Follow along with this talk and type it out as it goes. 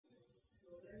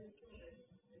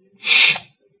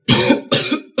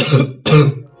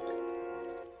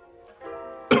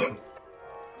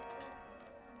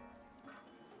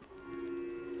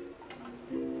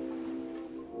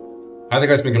Hi there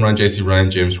guys, Ryan, JC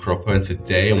Ryan, James Cropper, and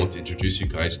today I want to introduce you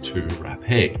guys to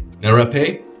rapé. Now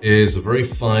rapé is a very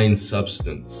fine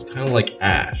substance, kind of like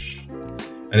ash,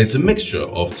 and it's a mixture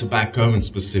of tobacco and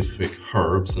specific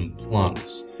herbs and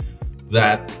plants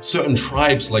that certain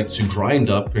tribes like to grind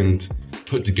up and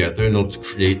put together in order to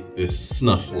create this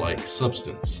snuff-like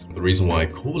substance. The reason why I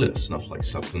call it snuff-like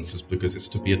substance is because it's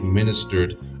to be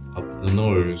administered up the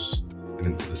nose and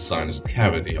into the sinus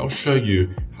cavity. I'll show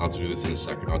you how to do this in a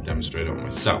second. I'll demonstrate it on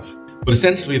myself. But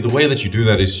essentially, the way that you do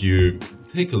that is you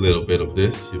take a little bit of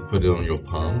this, you put it on your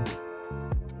palm,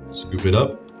 scoop it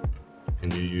up,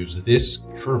 and you use this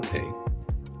rapé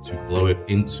to blow it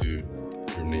into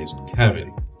your nasal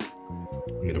cavity.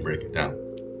 I'm gonna break it down,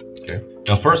 okay?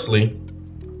 Now, firstly,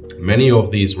 many of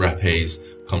these rapés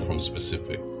come from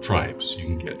specific tribes. You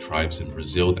can get tribes in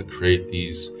Brazil that create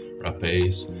these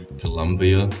rapés,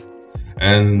 Colombia,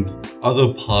 and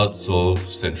other parts of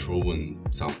Central and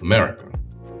South America.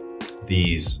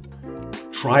 These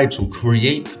tribes will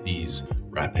create these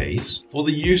rapés for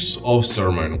the use of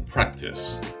ceremonial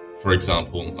practice. For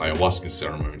example, ayahuasca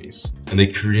ceremonies. And they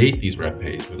create these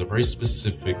rapés with a very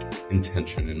specific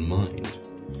intention in mind.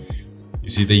 You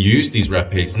see, they use these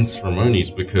rapés in ceremonies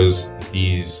because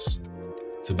these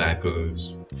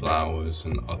tobaccos, flowers,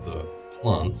 and other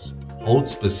plants hold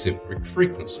specific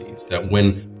frequencies that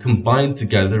when combined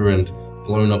together and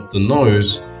blown up the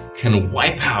nose can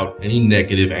wipe out any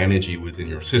negative energy within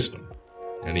your system.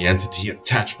 Any entity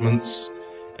attachments,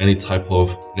 any type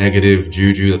of negative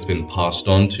juju that's been passed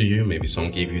on to you. Maybe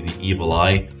someone gave you the evil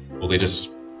eye, or they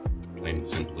just plain and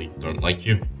simply don't like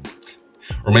you.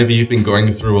 Or maybe you've been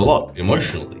going through a lot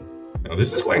emotionally. Now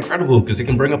this is quite incredible because it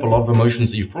can bring up a lot of emotions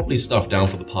that you've probably stuffed down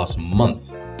for the past month.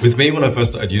 With me, when I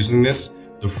first started using this,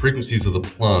 the frequencies of the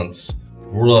plants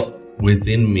brought up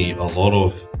within me a lot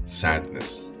of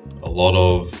sadness, a lot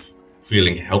of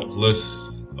feeling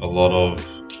helpless, a lot of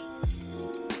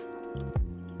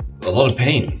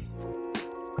pain.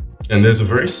 And there's a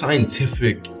very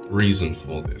scientific reason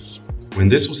for this. When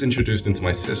this was introduced into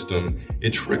my system,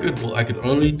 it triggered what I could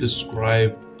only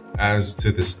describe as,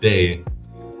 to this day,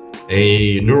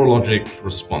 a neurologic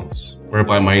response,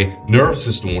 whereby my nervous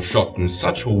system was shocked in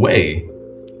such a way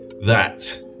that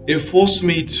it forced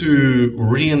me to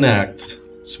reenact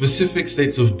specific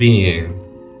states of being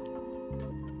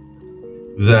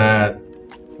that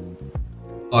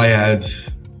I had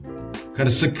kind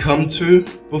of succumbed to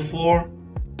before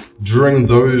during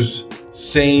those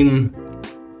same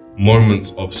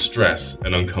moments of stress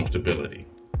and uncomfortability.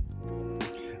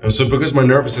 And so because my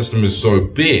nervous system is so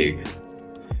big,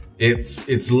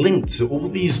 it's linked to all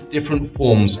these different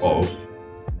forms of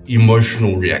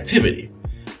emotional reactivity.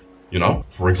 You know,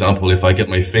 for example, if I get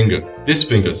my finger, this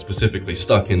finger specifically,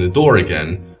 stuck in the door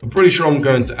again, I'm pretty sure I'm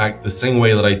going to act the same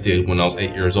way that I did when I was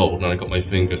 8 years old and I got my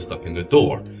finger stuck in the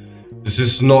door. This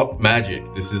is not magic,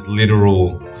 this is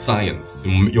literal science.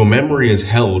 Your memory is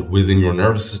held within your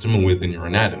nervous system and within your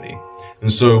anatomy.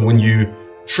 And so when you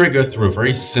trigger through a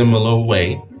very similar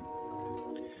way,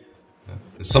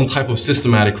 some type of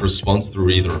systematic response through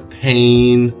either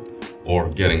pain or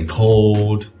getting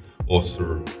cold or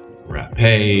through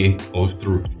rapé or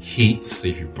through heat, say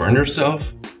if you burn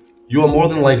yourself, you are more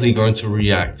than likely going to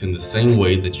react in the same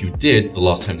way that you did the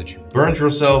last time that you burned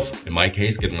yourself. In my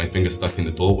case, getting my finger stuck in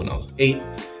the door when I was 8,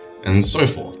 and so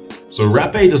forth. So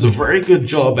rapé does a very good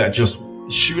job at just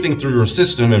shooting through your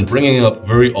system and bringing up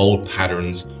very old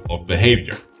patterns of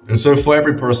behavior. And so for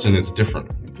every person, it's different,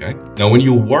 okay? Now, when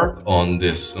you work on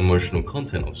this emotional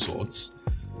content of sorts,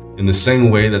 in the same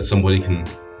way that somebody can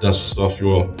dust off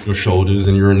your shoulders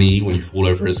and your knee when you fall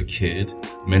over as a kid,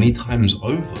 many times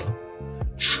over,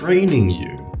 training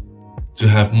you to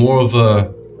have more of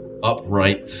a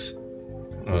upright,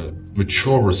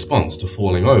 mature response to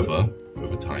falling over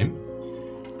time,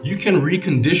 you can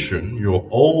recondition your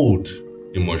old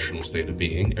emotional state of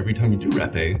being every time you do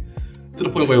rapé to the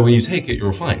point where when you take it,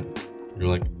 you're fine. You're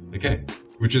like, okay,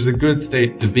 which is a good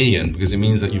state to be in because it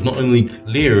means that you've not only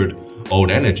cleared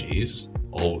old energies,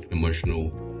 old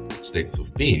emotional states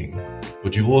of being,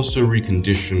 but you've also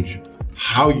reconditioned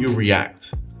how you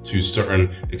react to certain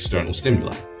external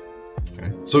stimuli.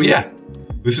 Okay? So yeah,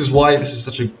 this is why this is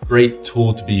such a great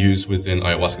tool to be used within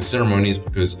ayahuasca ceremonies,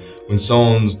 because when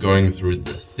someone's going through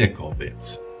the thick of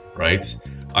it, right?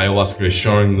 Ayahuasca is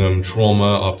showing them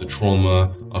trauma after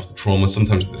trauma after trauma,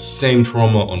 sometimes the same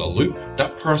trauma on a loop.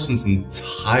 That person's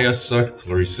entire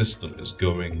circulatory system is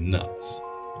going nuts.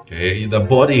 Okay, the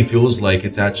body feels like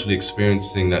it's actually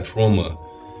experiencing that trauma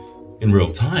in real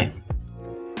time.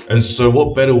 And so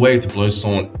what better way to blow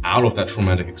someone out of that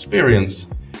traumatic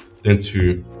experience than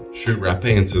to shoot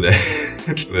rapé into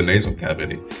the nasal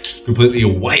cavity, completely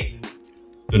wipe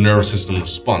the nervous system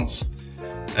response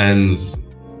and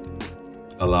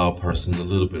allow a person a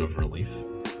little bit of relief.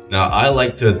 Now, I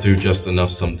like to do just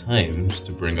enough sometimes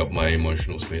to bring up my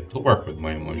emotional state, to work with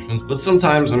my emotions, but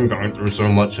sometimes I'm going through so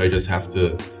much I just have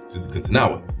to do the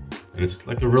kuntanawa, and it's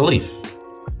like a relief.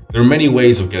 There are many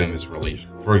ways of getting this relief.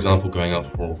 For example, going out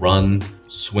for a run,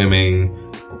 swimming,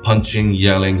 or punching,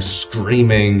 yelling,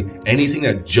 screaming. Anything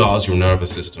that jars your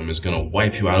nervous system is going to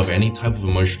wipe you out of any type of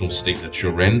emotional state that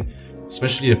you're in,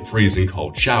 especially a freezing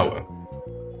cold shower.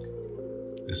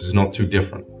 This is not too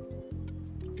different,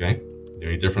 okay? The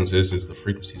only difference is the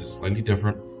frequencies are slightly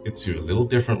different, hits you a little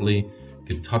differently,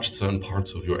 can touch certain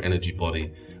parts of your energy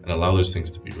body and allow those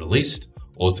things to be released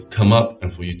or to come up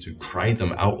and for you to cry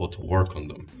them out or to work on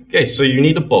them. Okay, so you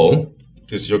need a bowl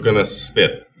because you're gonna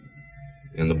spit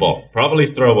in the bowl. Probably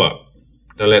throw up.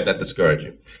 Don't let that discourage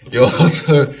you. You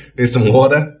also need some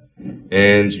water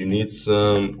and you need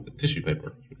some tissue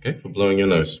paper, okay, for blowing your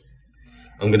nose.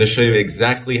 I'm gonna show you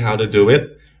exactly how to do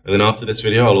it. And then after this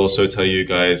video, I'll also tell you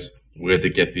guys where to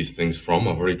get these things from.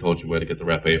 I've already told you where to get the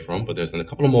rapé from, but there's a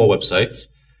couple of more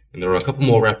websites, and there are a couple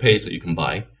more rapés that you can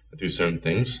buy that do certain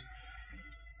things.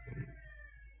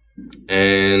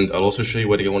 And I'll also show you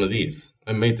where to get one of these.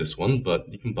 I made this one, but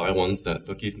you can buy ones that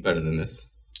look even better than this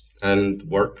and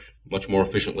work much more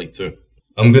efficiently too.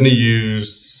 I'm going to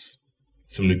use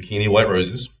some zucchini white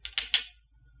roses.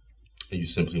 You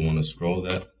simply want to scroll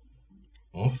that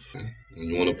off. And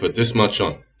you want to put this much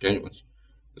on, okay?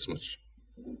 This much.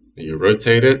 And you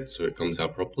rotate it so it comes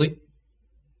out properly.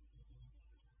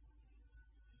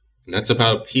 And that's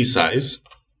about pea size.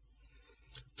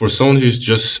 For someone who's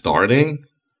just starting,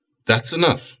 that's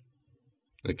enough.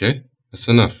 Okay, that's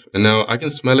enough. And now I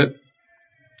can smell it.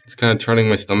 It's kind of turning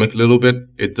my stomach a little bit.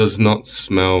 It does not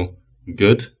smell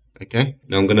good. Okay,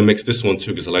 now I'm going to mix this one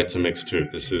too because I like to mix too.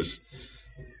 This is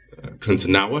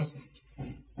kuntanawa.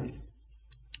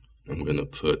 I'm going to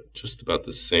put just about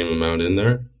the same amount in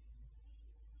there.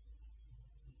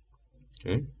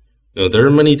 Okay. Now, there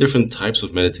are many different types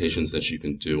of meditations that you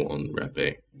can do on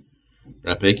rapé.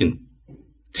 Rapé can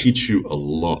teach you a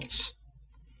lot.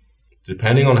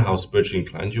 Depending on how spiritually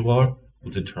inclined you are,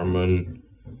 will determine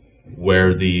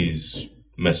where these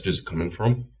messages are coming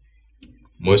from.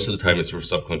 Most of the time, it's your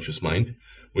subconscious mind.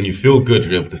 When you feel good,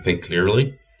 you're able to think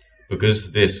clearly.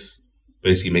 Because this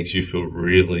basically makes you feel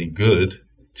really good,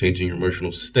 changing your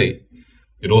emotional state.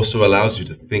 It also allows you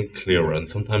to think clearer, and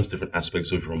sometimes different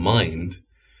aspects of your mind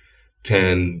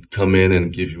can come in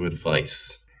and give you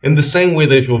advice. In the same way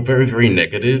that if you're very, very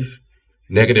negative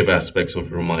aspects of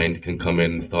your mind can come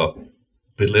in and start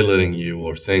belittling you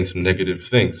or saying some negative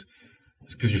things.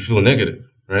 It's because you feel negative,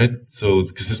 right? So,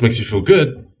 because this makes you feel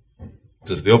good, it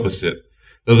does the opposite.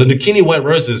 Now, the zucchini white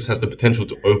roses has the potential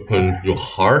to open your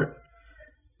heart,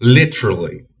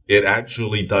 literally. It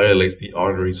actually dilates the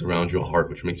arteries around your heart,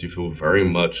 which makes you feel very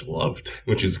much loved,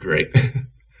 which is great.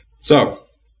 So,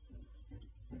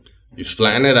 you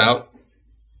flatten it out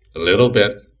a little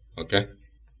bit, okay?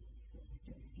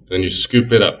 Then you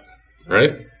scoop it up,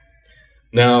 right?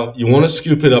 Now, you want to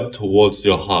scoop it up towards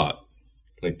your heart,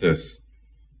 like this,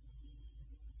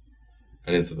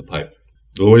 and into the pipe.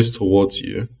 Always towards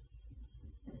you,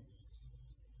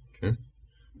 okay?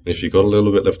 If you got a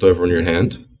little bit left over on your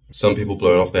hand, some people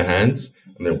blow it off their hands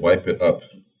and they wipe it up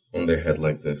on their head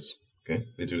like this. Okay,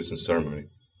 they do this in ceremony.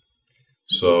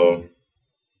 So,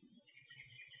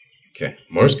 okay,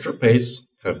 most rapés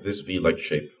have this V-like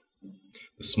shape.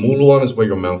 The smaller one is where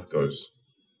your mouth goes,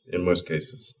 in most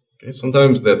cases. Okay,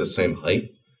 sometimes they're the same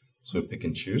height, so pick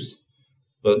and choose.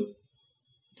 But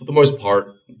for the most part,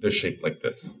 they're shaped like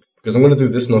this. Because I'm going to do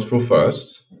this nostril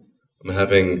first. I'm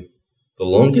having the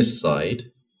longest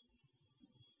side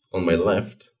on my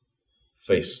left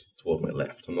face toward my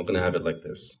left. I'm not going to have it like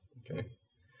this, okay?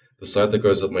 The side that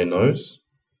goes up my nose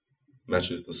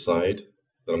matches the side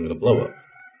that I'm going to blow up.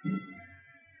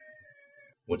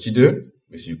 What you do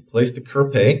is you place the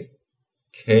Krupé,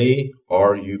 K-R-U-P-E,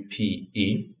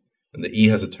 and the E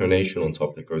has a tonation on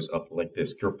top that goes up like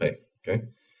this, Krupé, okay?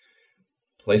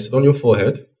 Place it on your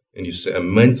forehead, and you set a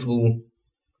mental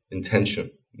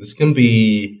intention. This can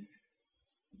be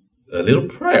a little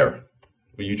prayer,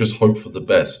 where you just hope for the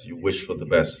best, you wish for the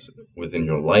best within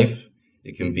your life.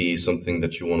 It can be something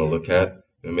that you want to look at,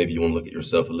 and maybe you want to look at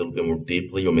yourself a little bit more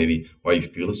deeply, or maybe why you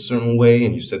feel a certain way,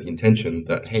 and you set the intention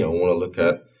that, hey, I want to look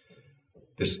at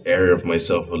this area of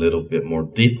myself a little bit more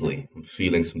deeply. I'm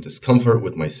feeling some discomfort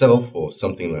with myself or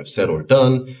something that I've said or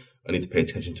done. I need to pay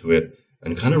attention to it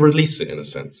and kind of release it in a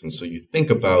sense. And so you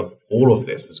think about all of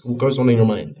this. This all goes on in your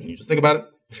mind and you just think about it.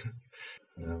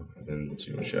 Now, and then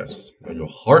to your chest. Now, your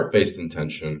heart-based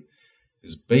intention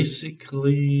is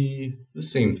basically the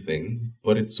same thing,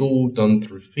 but it's all done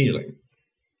through feeling.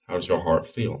 How does your heart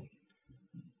feel?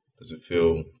 Does it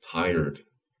feel tired?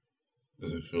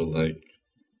 Does it feel like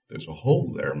there's a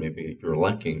hole there? Maybe you're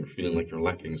lacking, or feeling like you're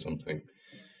lacking something.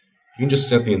 You can just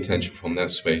set the intention from that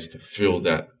space to fill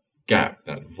that gap,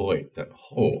 that void, that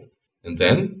hole. And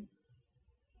then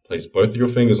place both of your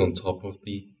fingers on top of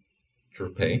the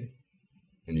rapé,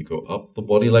 and you go up the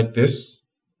body like this,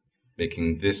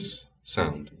 making this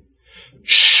sound.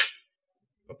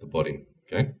 Up the body,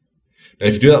 okay? Now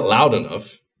if you do that loud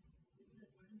enough,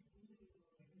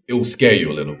 it will scare you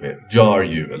a little bit, jar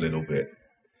you a little bit.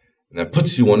 And that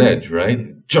puts you on edge, right?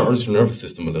 It jars your nervous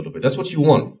system a little bit. That's what you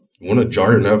want. You want to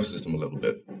jar your nervous system a little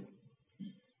bit.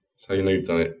 That's how you know you've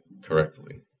done it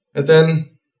correctly. And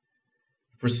then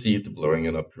proceed to blowing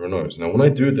it up your nose. Now, when I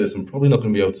do this, I'm probably not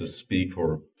going to be able to speak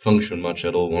or function much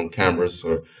at all on camera,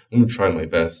 so I'm going to try my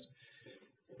best.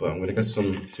 But I'm going to get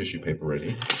some tissue paper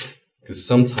ready, because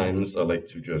sometimes I like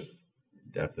to just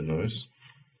dab the nose.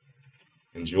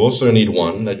 And you also need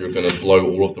one that you're going to blow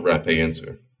all of the rapé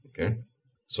into, okay?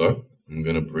 So, I'm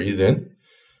going to breathe in,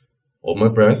 hold my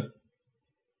breath,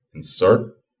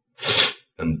 insert,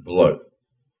 and blow.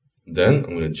 Then,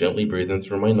 I'm going to gently breathe in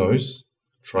through my nose,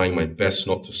 trying my best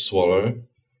not to swallow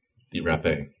the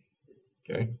rapé,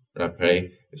 okay?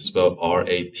 Rapé is spelled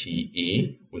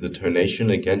R-A-P-E, with a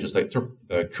tonation, again, just like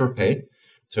curpé.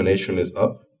 Tonation is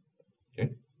up,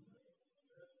 okay?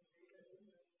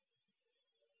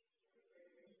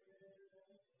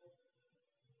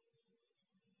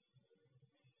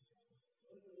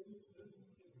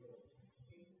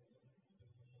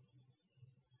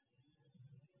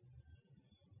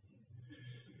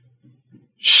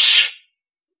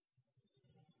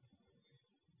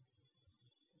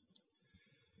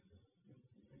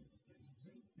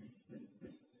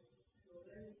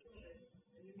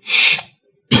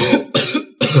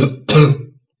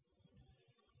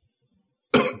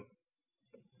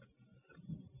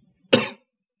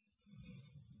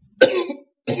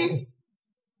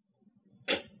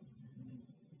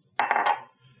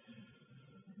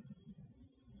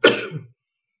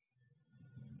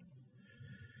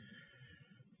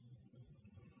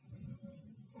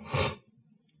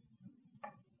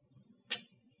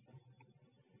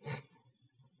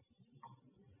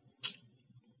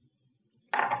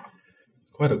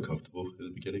 Quite uncomfortable at the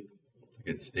beginning.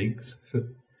 It stinks. But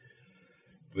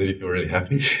then you feel really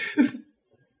happy.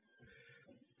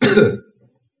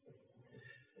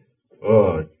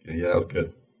 Oh, yeah, that was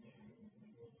good.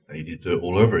 I need to do it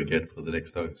all over again for the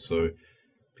next time. So,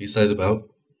 peace size about.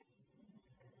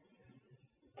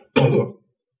 Now,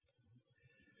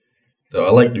 I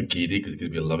like zucchini because it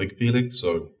gives me a loving feeling,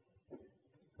 so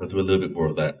I'll do a little bit more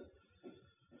of that.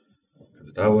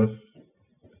 Because that one,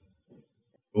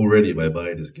 already my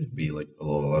mind is giving me like a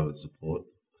lot of love and support.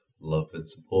 Love and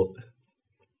support.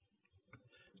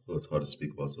 Well, it's hard to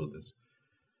speak whilst all this.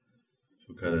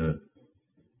 So kind of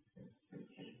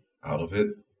out of it.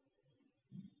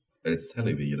 And it's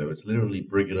telling me, it's literally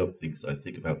bringing up things I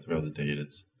think about throughout the day, and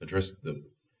it's addressing them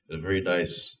in a very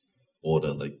nice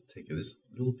order, like taking this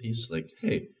little piece, like,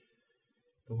 hey,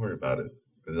 don't worry about it.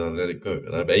 And then I let it go.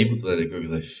 And I'm able to let it go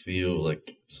because I feel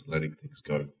like just letting things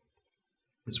go.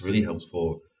 This really helps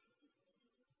for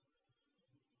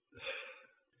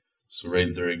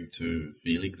surrendering to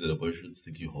feelings and emotions,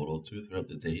 things you hold on to throughout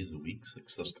the days and weeks, like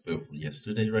stuff's coming up from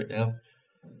yesterday right now.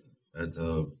 And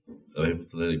I'm able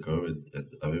to let it go, and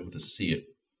I'm able to see it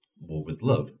more with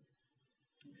love.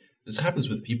 This happens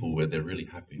with people when they're really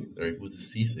happy. They're able to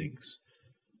see things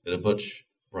in a much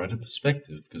brighter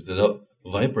perspective because they're not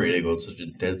vibrating on such a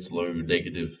dense, low,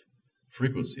 negative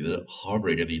frequency. They're not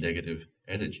harboring any negative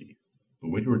energy. But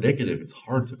when you're negative, it's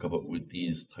hard to come up with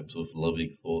these types of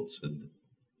loving thoughts and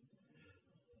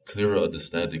clearer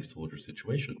understandings towards your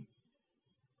situation.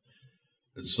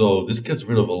 And so this gets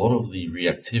rid of a lot of the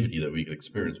reactivity that we can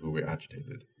experience when we're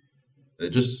agitated. And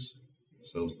it just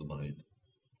settles the mind.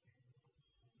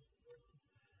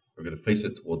 We're going to face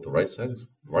it toward the right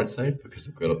side because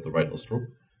I've got up the right nostril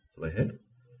to the head.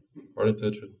 Heart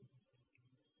intention.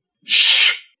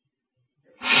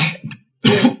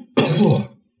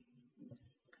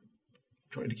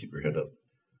 Try to keep your head up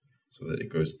so that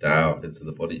it goes down into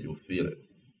the body. You'll feel it.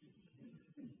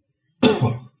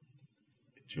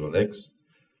 To your legs,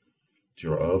 to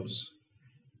your arms.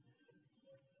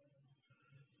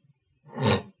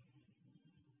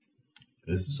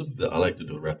 This is something that I like to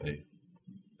do rapé.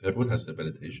 Everyone has their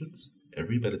meditations.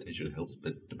 Every meditation helps,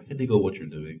 but depending on what you're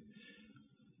doing,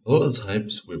 a lot of the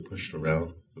times we're pushed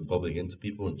around, we're bumping into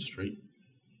people in the street.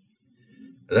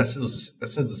 And that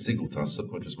sends a signal to our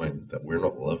subconscious mind that we're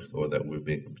not loved or that we're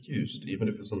being abused, even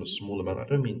if it's on a small amount. I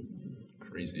don't mean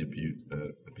crazy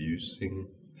abusing.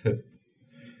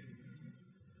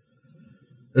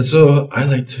 And so I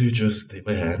like to just take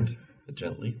my hand and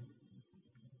gently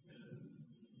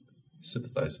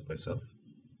sympathize with myself.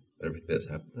 Everything that's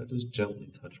happened, I just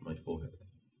gently touch my forehead.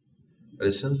 And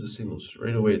it sends a signal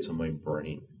straight away to my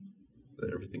brain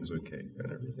that everything's okay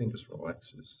and everything just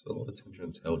relaxes. A lot of tension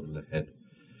is held in the head.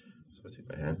 So I take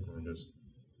my hand and I just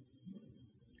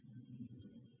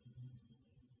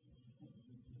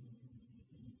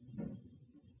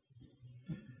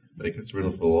it gets rid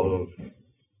of a lot of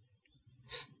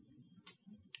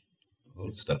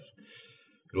stuff.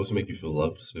 It could also make you feel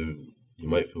loved, so you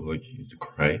might feel like you need to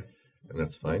cry, and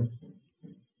that's fine.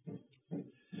 You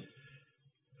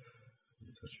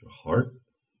touch your heart,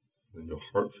 and your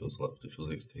heart feels loved. It feels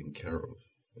like it's taken care of.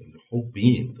 And your whole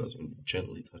being does when you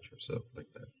gently touch yourself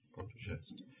like that, on your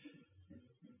chest,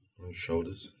 on your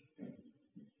shoulders.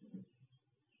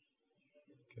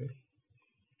 Okay?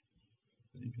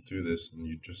 You can do this, and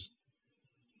you just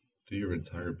do your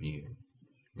entire being.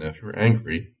 Now, if you're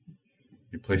angry,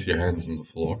 you place your hands on the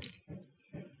floor,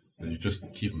 and you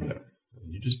just keep them there.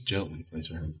 And you just gently place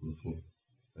your hands on the floor.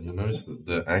 And you'll notice that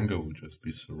the anger will just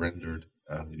be surrendered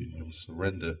out of you. You'll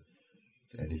surrender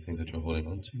to anything that you're holding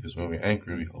on to, because when we're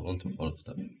angry, we hold on to a lot of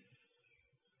stuff.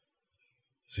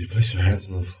 So you place your hands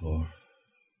on the floor.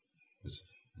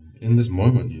 In this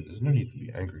moment, there's no need to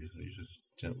be angry, so you just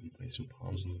gently place your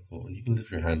palms on the floor, and you can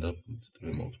lift your hand up and do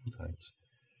it multiple times.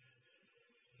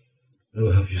 It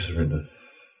will help you surrender.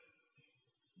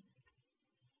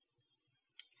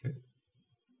 Okay.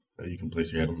 Now you can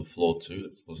place your head on the floor too.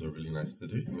 That's also really nice to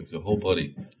do. It makes your whole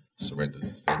body surrender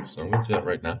to things. So I'm going to do that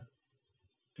right now.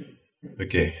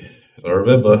 Okay. Now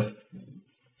remember,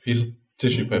 piece of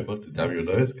tissue paper to dab your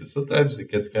nose, because sometimes it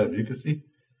gets kind of mucousy.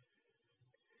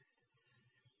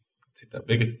 Take that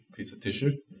bigger piece of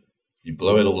tissue, you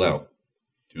blow it all out.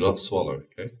 Do not swallow,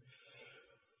 okay?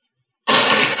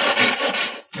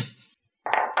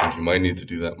 And you might need to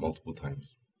do that multiple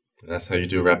times. And that's how you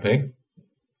do rapé.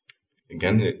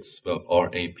 Again, it's spelled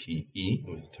R-A-P-E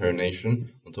with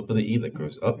termination on top of the E that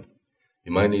goes up.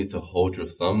 You might need to hold your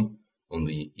thumb on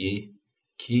the E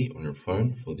key on your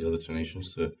phone for the other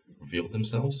terminations to reveal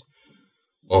themselves.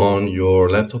 On your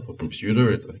laptop or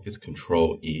computer, I think it's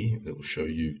Control E. It will show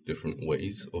you different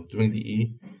ways of doing the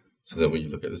E, so that when you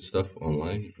look at this stuff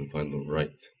online, you can find the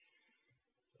right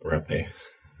rapé.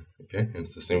 Okay, and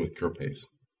it's the same with Curpace.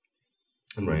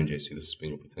 I'm Ryan JC. This has been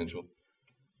Your Potential.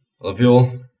 I love you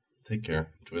all. Take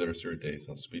care. Enjoy the rest of your days.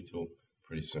 I'll speak to you all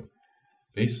pretty soon.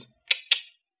 Peace.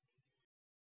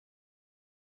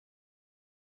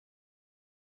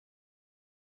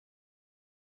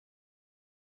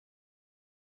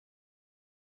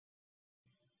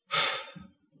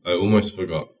 I almost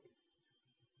forgot.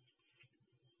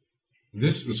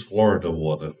 This is Florida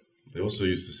water. They also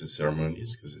use this in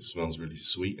ceremonies because it smells really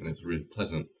sweet and it's really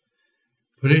pleasant.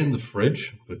 Put it in the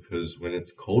fridge because when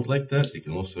it's cold like that, it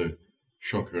can also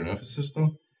shock your nervous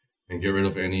system and get rid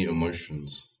of any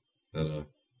emotions that are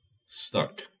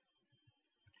stuck.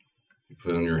 You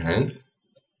put it on your hand.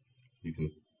 You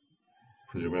can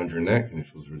put it around your neck and it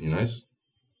feels really nice.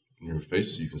 In your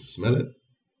face so you can smell it.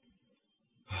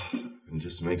 And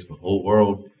just makes the whole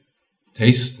world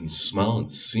taste and smell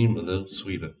and seem a little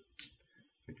sweeter.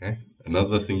 Okay?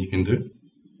 Another thing you can do,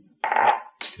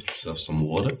 get yourself some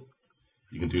water.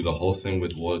 You can do the whole thing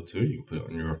with water too. You can put it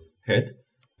on your head,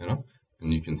 you know,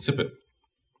 and you can sip it.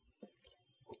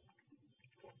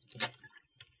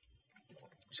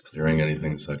 Just clearing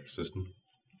anything inside your system.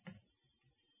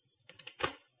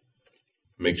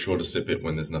 Make sure to sip it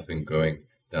when there's nothing going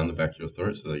down the back of your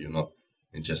throat so that you're not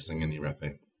ingesting any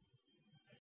rapé.